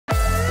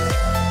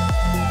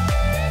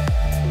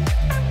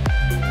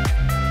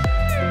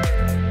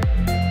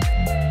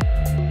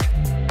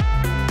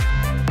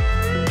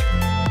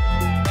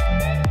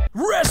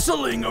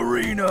wrestling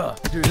arena.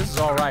 Dude, this is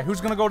all right.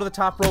 Who's gonna go to the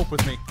top rope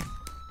with me?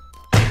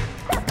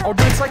 Oh,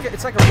 dude, it's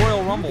like a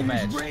Royal Rumble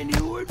match. Randy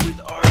Orton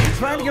with Arden.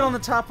 Trying to get on the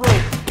top rope.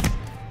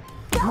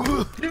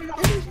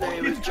 His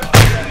name is John.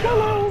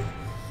 Hello.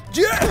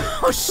 Yeah.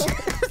 Oh shit!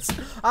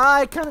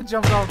 I kind of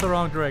jumped off the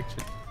wrong direction.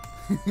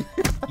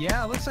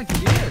 Yeah, it looks like you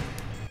did.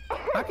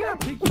 How can I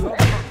pick you up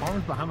with my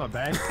arms behind my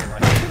back?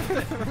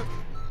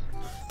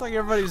 Like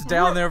everybody's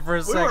down there for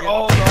a second. We were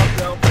all knocked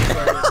down for a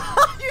second.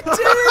 You did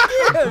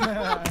it again!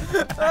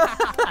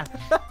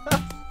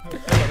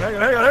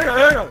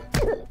 Hang on.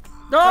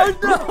 No,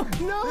 no!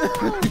 No!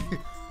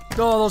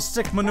 Oh, those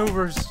sick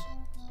maneuvers.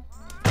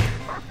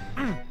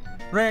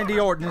 Randy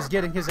Orton is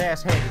getting his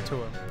ass handed to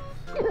him.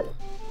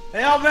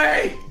 Help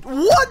me!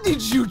 What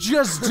did you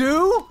just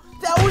do?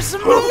 That was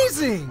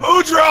amazing!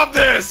 Who dropped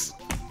this?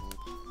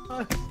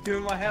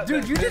 Doing my hat.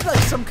 Dude, you did like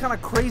some kind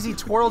of crazy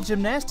twirl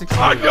gymnastics.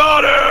 I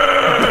got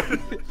it!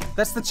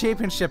 That's the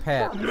championship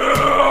hat.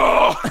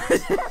 No!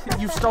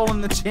 You've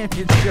stolen the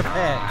championship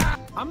hat.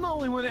 I'm the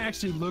only one that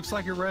actually looks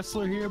like a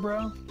wrestler here,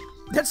 bro.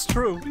 That's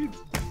true.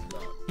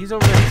 He's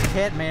over there, he's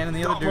Catman, and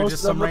the other dude Most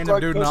just of them some look random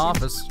like dude in the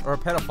pussies. office, or a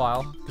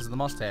pedophile, because of the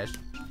mustache.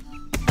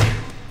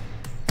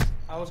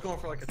 I was going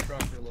for like a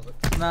trucker look.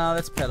 No,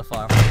 that's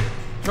pedophile.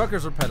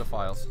 Truckers are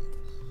pedophiles.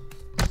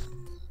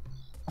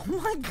 Oh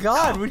my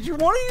god, would you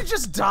want you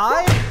just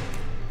die?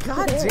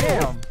 God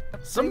damn.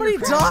 Somebody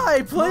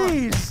die,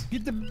 please!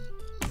 Get the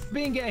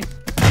Bengay.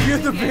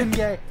 Get the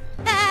Bengay.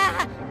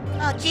 Ah!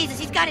 Oh, Jesus,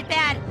 he's got it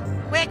bad.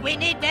 Quick, we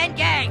need Ben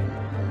Gang.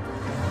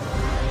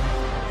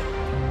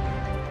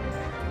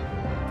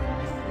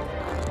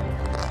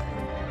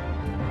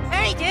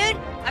 Hurry, dude.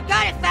 I've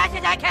got it fast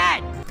as I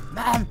can.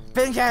 Man,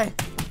 Bengay!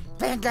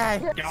 Bengay!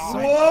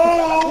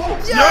 Whoa!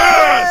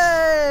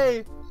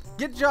 Yay!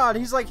 Get John,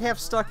 he's like half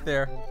stuck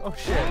there. Oh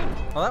shit.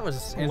 Oh, that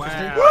was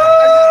interesting.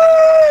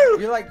 Wow.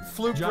 You like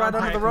fluked John right under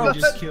the Hackman ropes.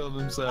 just killed I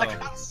himself.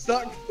 got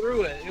stuck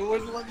through it. It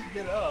wouldn't let me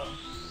get up.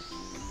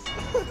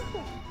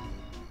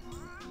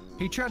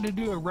 He tried to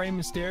do a Rey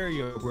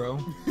Mysterio, bro.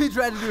 He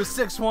tried to do a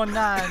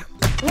 619.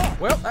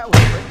 Well, that was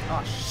quick.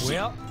 Oh shit.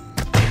 Well,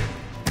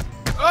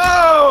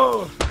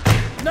 Oh!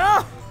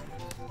 No!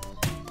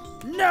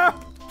 No!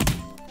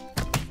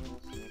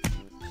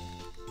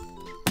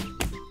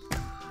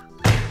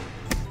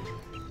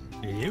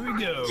 here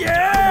we go.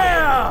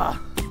 Yeah!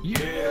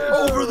 Yeah.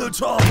 Over the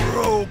top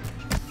rope!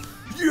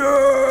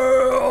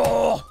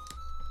 Yeah!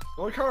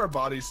 I like how our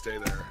bodies stay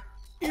there.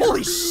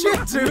 Holy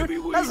shit,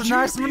 dude! That's a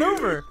nice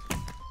maneuver.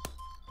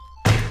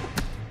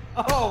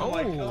 Oh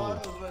my Oh.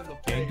 god. That was in the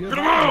Okay, face.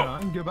 goodbye,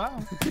 John.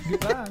 Goodbye.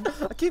 Goodbye.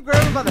 I keep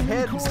grabbing by the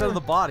head instead of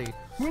the body.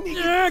 When you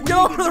Yeah, when get you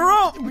over get the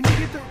rope! When you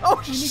get the Oh,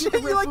 when you shit,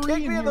 get the you, like, referee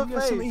kicked me in the here, we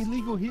got some face.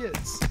 illegal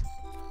hits.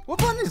 What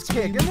button is Some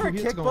kick? Isn't there a illegal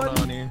hits kick going on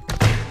button? here.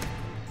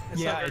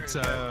 It's Yeah, not it's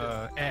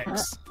very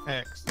X.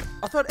 X.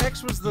 I thought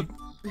X was the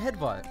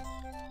headbutt.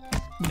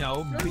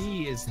 No,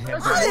 B is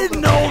headbutt. I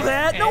didn't know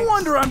that! No X.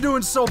 wonder I'm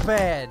doing so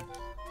bad!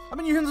 I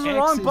mean, you're using the X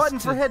wrong is button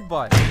for to-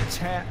 headbutt.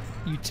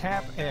 You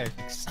tap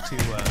X to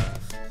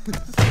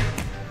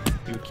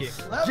do a kick.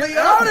 Get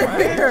out of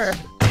here!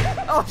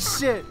 Oh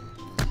shit!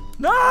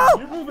 No!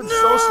 You're moving No!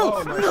 so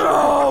slow, man.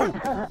 No!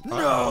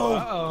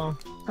 No!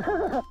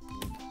 Uh-oh.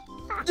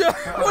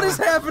 What is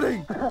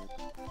happening?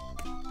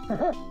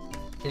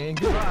 And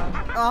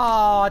goodbye.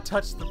 Oh, I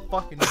touched the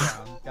fucking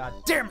ground. God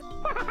damn it!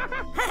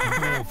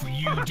 Go for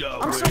you,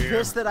 Delaware. I'm so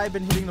pissed that I've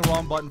been hitting the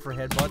wrong button for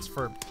headbutts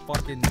for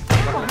fucking the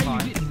whole How time.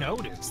 you didn't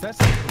notice? That's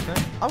the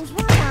thing. I was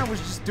wondering why I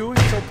was just doing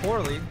so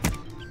poorly.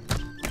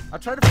 I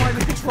tried to find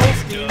the control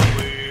scheme.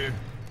 Delaware.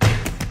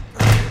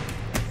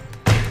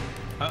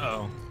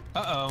 Uh-oh.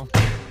 Uh-oh.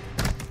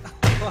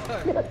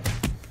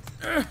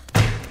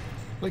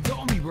 Let go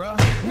of me, bro.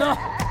 No!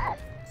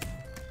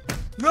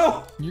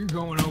 No! You're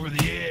going over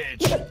the edge.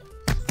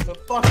 The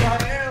fuck I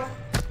am!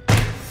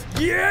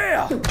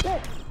 Yeah!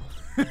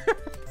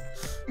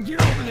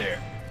 Get over there.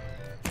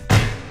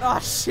 Oh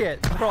shit!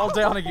 We're all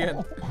down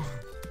again.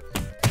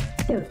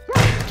 Get over there.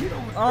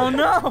 Oh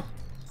no!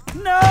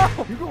 No!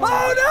 Oh no!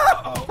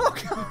 Uh-oh. Oh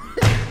god!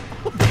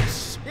 Holy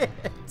shit!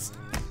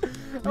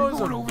 That was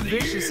going a over the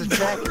vicious edge.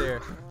 attack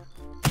there.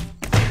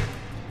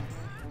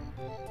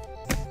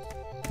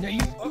 Now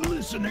you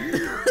listen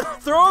here.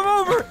 Throw him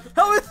over!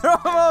 Help me throw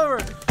him over!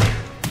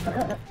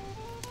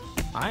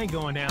 I ain't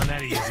going down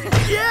that easy.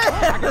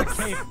 Yes!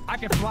 Okay, I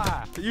can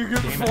fly. You can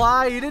Damn it.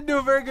 fly. You didn't do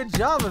a very good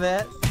job of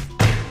that. What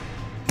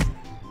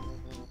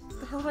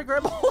the hell did I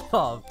grab hold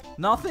of?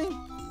 Nothing?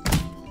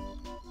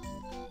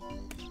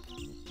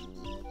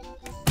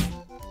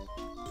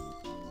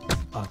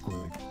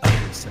 Awkward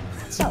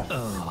silence. I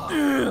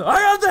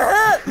got the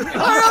hat! I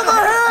got the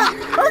hat!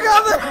 I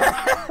got the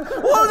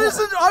hat! What is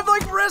it? I'm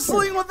like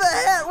wrestling with the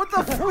hat. What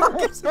the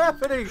fuck is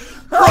happening?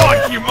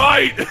 Rock, you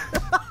might!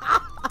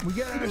 We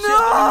got No!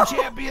 ourselves a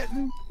new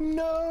champion.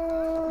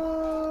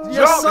 No. Just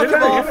Jump, suck get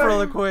him in, off get in.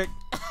 really quick.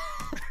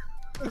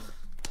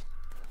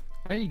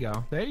 There you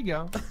go. There you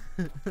go.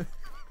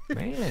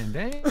 Man,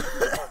 dang.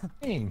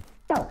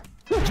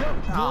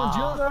 Jump, Dylan,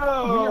 jump.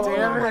 No. When you're Damn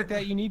down it. like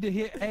that, you need to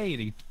hit A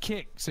to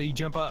kick, so you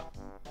jump up.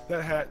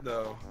 That hat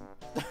though.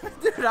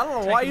 Dude, I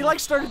don't know why you like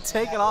started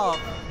taking off.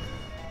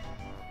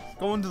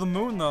 Going to the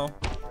moon though.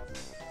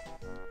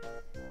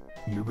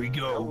 Here we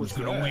go. Who's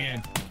gonna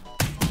win?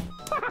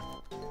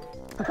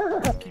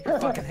 Keep your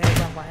fucking hands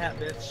off my hat,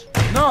 bitch.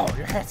 No,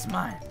 your hat's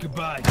mine.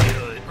 Goodbye,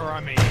 Dylan. Or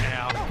I mean,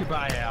 Al.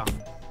 Goodbye, Al.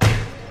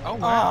 Oh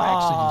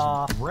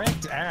wow, actually, he's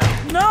wrecked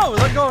Al. No,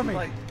 let go of me.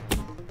 Like,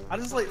 I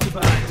just like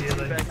Goodbye,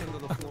 Dylan. back into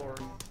the floor.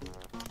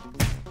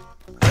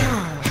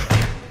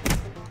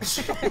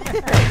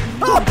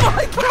 Oh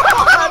my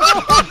god!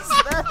 What was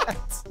that?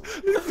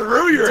 You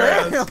threw your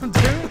ass. Damn,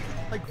 dude.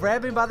 Like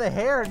grabbed me by the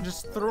hair and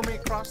just threw me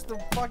across the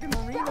fucking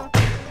arena.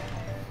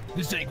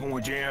 This ain't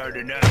going down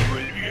tonight,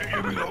 brother.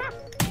 Here we go.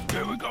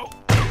 Here we go.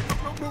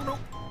 No.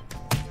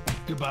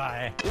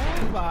 Goodbye.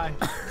 Goodbye.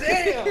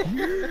 Damn!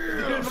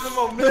 Here's the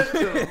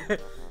momentum.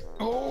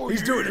 Oh,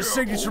 He's doing his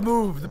signature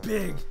move, the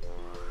pig.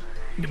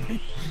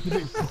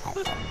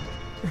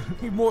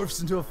 He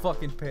morphs into a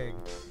fucking pig.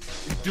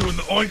 He's doing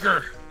the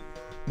oinker.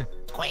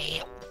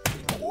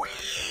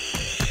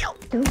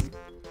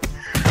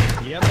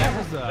 Yeah, that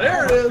was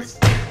There it is.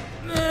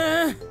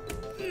 Nah.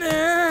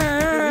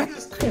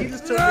 He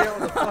just took me out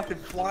with a fucking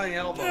flying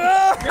elbow.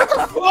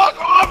 Fuck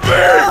off me!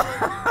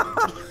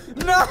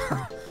 No.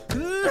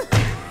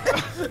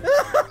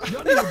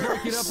 Y'all need to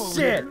break it up over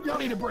Shit. here. Y'all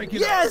need to break it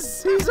up.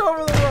 Yes, he's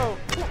over the rope.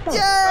 Yay!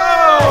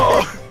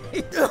 Oh!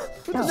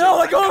 No,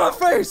 let go of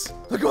my face.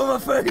 Let go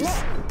of my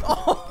face.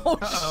 Oh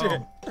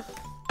shit.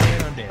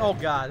 And I'm dead. Oh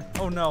god.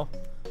 Oh no.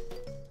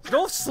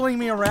 Don't sling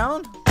me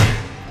around.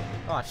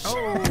 Oh shit.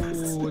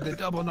 Oh, the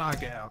double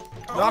knockout.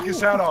 Knock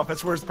his hat off.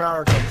 That's where his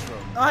power comes from.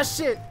 Oh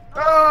shit.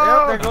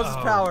 Oh! Yep, there goes his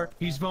power.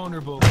 He's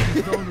vulnerable.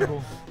 He's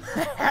vulnerable.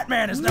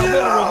 Hatman is now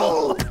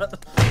vulnerable.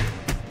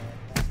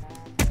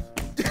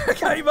 I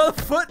got you by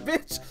the foot,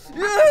 bitch.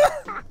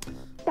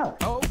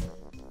 Oh,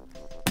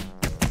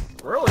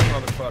 Really,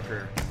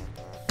 motherfucker.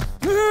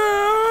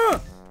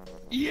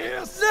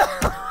 yes.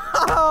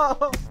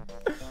 No.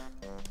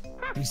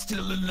 He's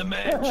still in the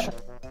match.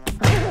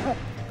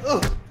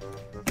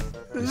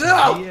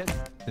 No!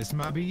 This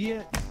might be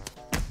it.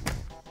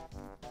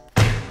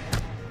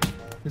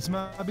 This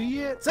might be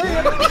it. See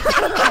ya.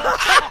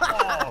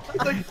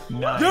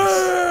 Nice.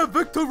 Yeah,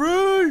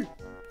 victory.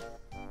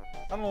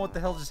 I don't know what the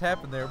hell just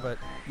happened there, but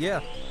yeah.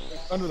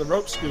 Under the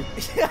rope scoop.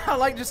 Yeah, I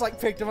like just like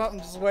picked him up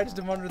and just wedged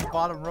him under the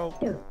bottom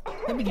rope.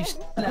 Let me just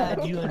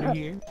slide you under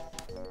here.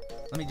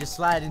 Let me just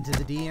slide into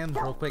the DMs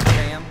real quick,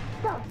 fam.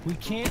 We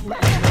can't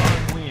let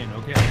John win,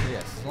 okay?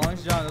 Yes, as long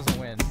as John doesn't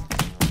win.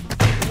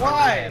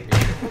 Why?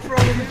 What's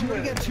wrong with We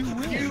you? got 2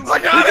 wins. I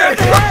got it!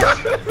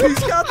 He's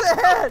got the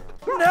head.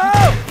 No!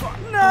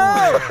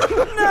 No!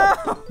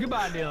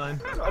 Goodbye,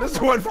 Dylan. I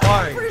just went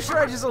flying. Pretty sure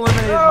I just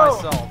eliminated No.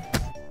 myself.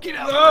 Get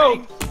out No!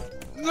 of the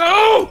ring.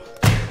 No!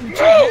 You're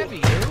too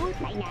heavy, dude.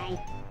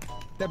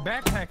 That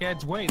backpack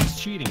adds weight. It's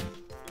cheating.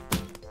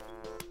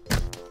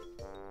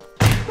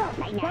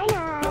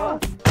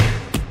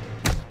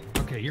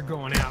 Okay, you're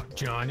going out,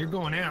 John. You're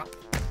going out.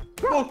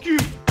 Fuck you!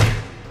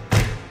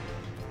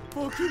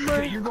 Fuck you,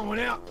 Okay, you're going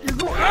out. You're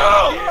going No!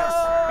 out. Yes.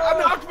 I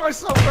knocked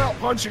myself out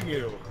punching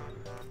you.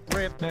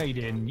 Rip. No, you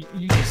didn't.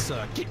 You just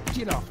suck.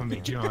 Get off of me,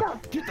 John.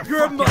 Get the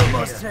Grab fuck my out of here.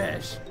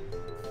 mustache.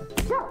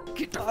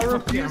 Get the I fuck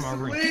out refuse of my to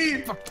ring.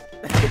 leave.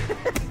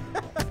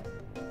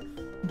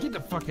 Get the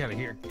fuck out of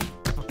here.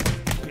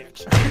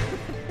 Bitch.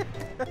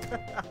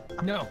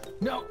 No.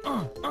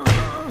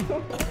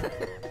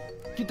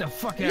 Get the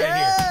fuck out of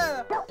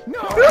Yeah! here.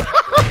 No.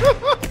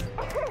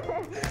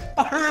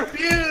 I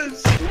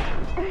refuse!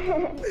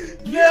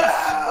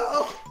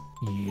 No!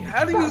 Yeah.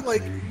 How do you,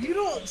 like, you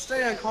don't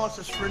stay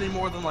unconscious for any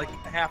more than, like,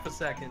 half a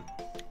second.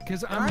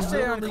 Because I I'm stay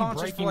literally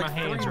unconscious breaking for like my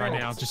hands 3 right now,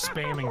 minutes. just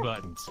spamming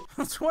buttons.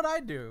 That's what I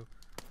do.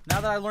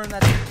 Now that I learned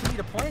that's the key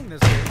to playing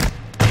this game.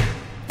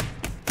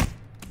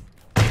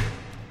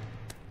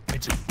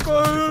 It's a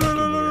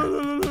clusterfuck in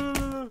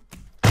here.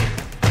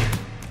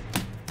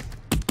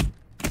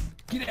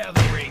 Get out of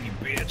the ring, you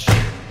bitch.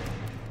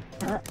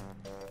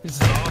 This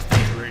is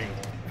Austin's ring.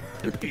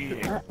 The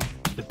pig.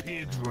 The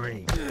pig's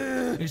ring.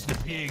 It's the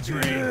pig's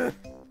ring.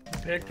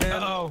 Pigpen.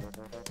 Uh-oh.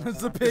 It's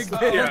the pig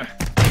pin. Yeah.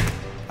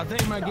 I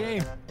think my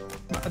game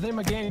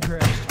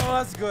crashed. Oh,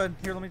 that's good.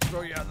 Here, let me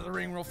throw you out of the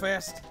ring real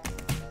fast.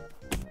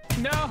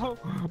 No,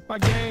 my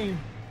game.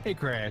 It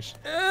crashed.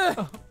 I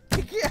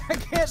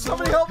can't.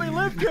 Somebody help me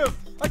lift him.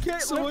 I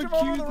can't Someone lift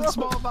him cue over the the rope.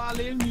 small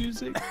violin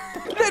music.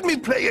 Let me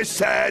play a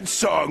sad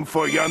song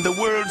for you on the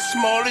world's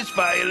smallest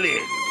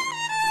violin.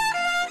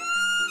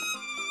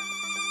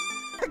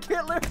 I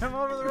can't lift him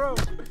over the rope.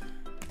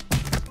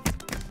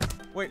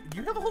 Wait,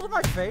 you have a hold of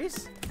my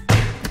face?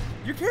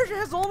 Your character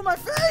has a hold of my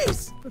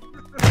face!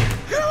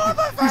 Get hold of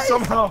my face!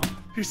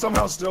 He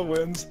somehow still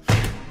wins.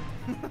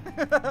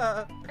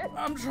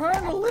 I'm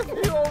trying to lift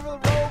you over the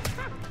rope.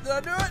 Did I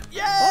do it?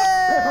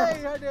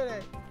 Yay! I did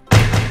it.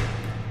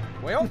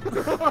 Well.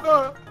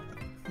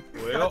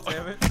 Well,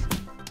 Damn it.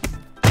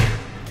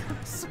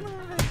 Son of a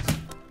bitch.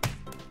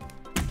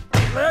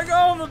 Let go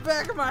on the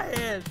back of my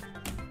head.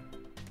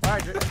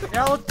 Alright,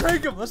 yeah, let's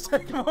take him. Let's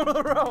take him over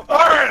the rope.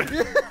 Alright!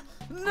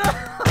 No!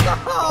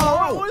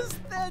 What was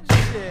that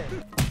shit?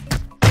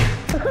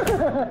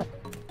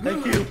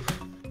 Thank you.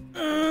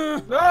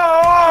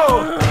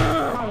 No!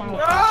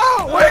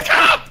 No! Wake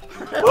up!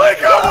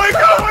 Wake up! Wake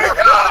up!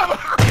 Wake up!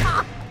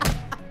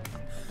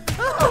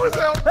 I was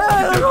out.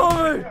 Hey, look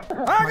over me!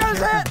 I got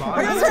his hat!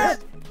 I got his hat!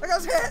 I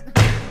got his hat!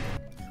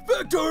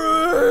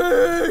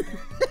 Victory!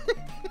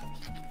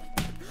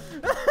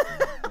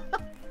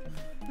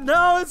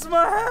 No, it's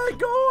my hat!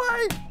 Go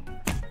away!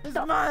 It's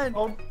mine!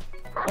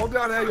 Hold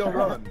down A, you'll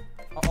run.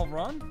 I'll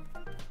run?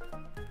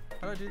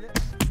 How do I do that?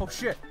 Oh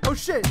shit! Oh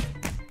shit!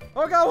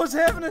 Oh god, what's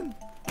happening?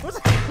 What's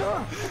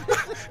happening?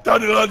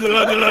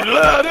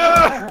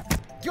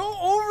 Go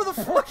over the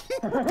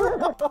fucking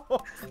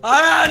rope!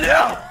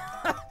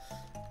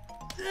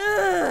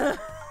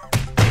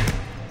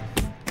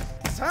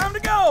 It's time to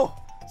go!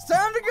 It's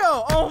time to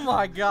go! Oh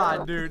my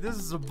god, dude, this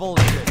is some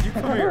bullshit. You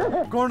come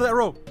here. Go under that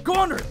rope. Go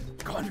under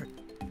it! Go under it!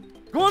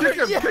 Go under it!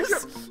 Kick him,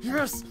 Yes! kick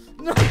Yes!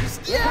 No!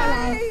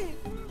 Yay!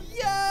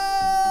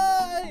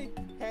 Yay!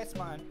 Hat's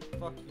mine.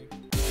 Fuck you.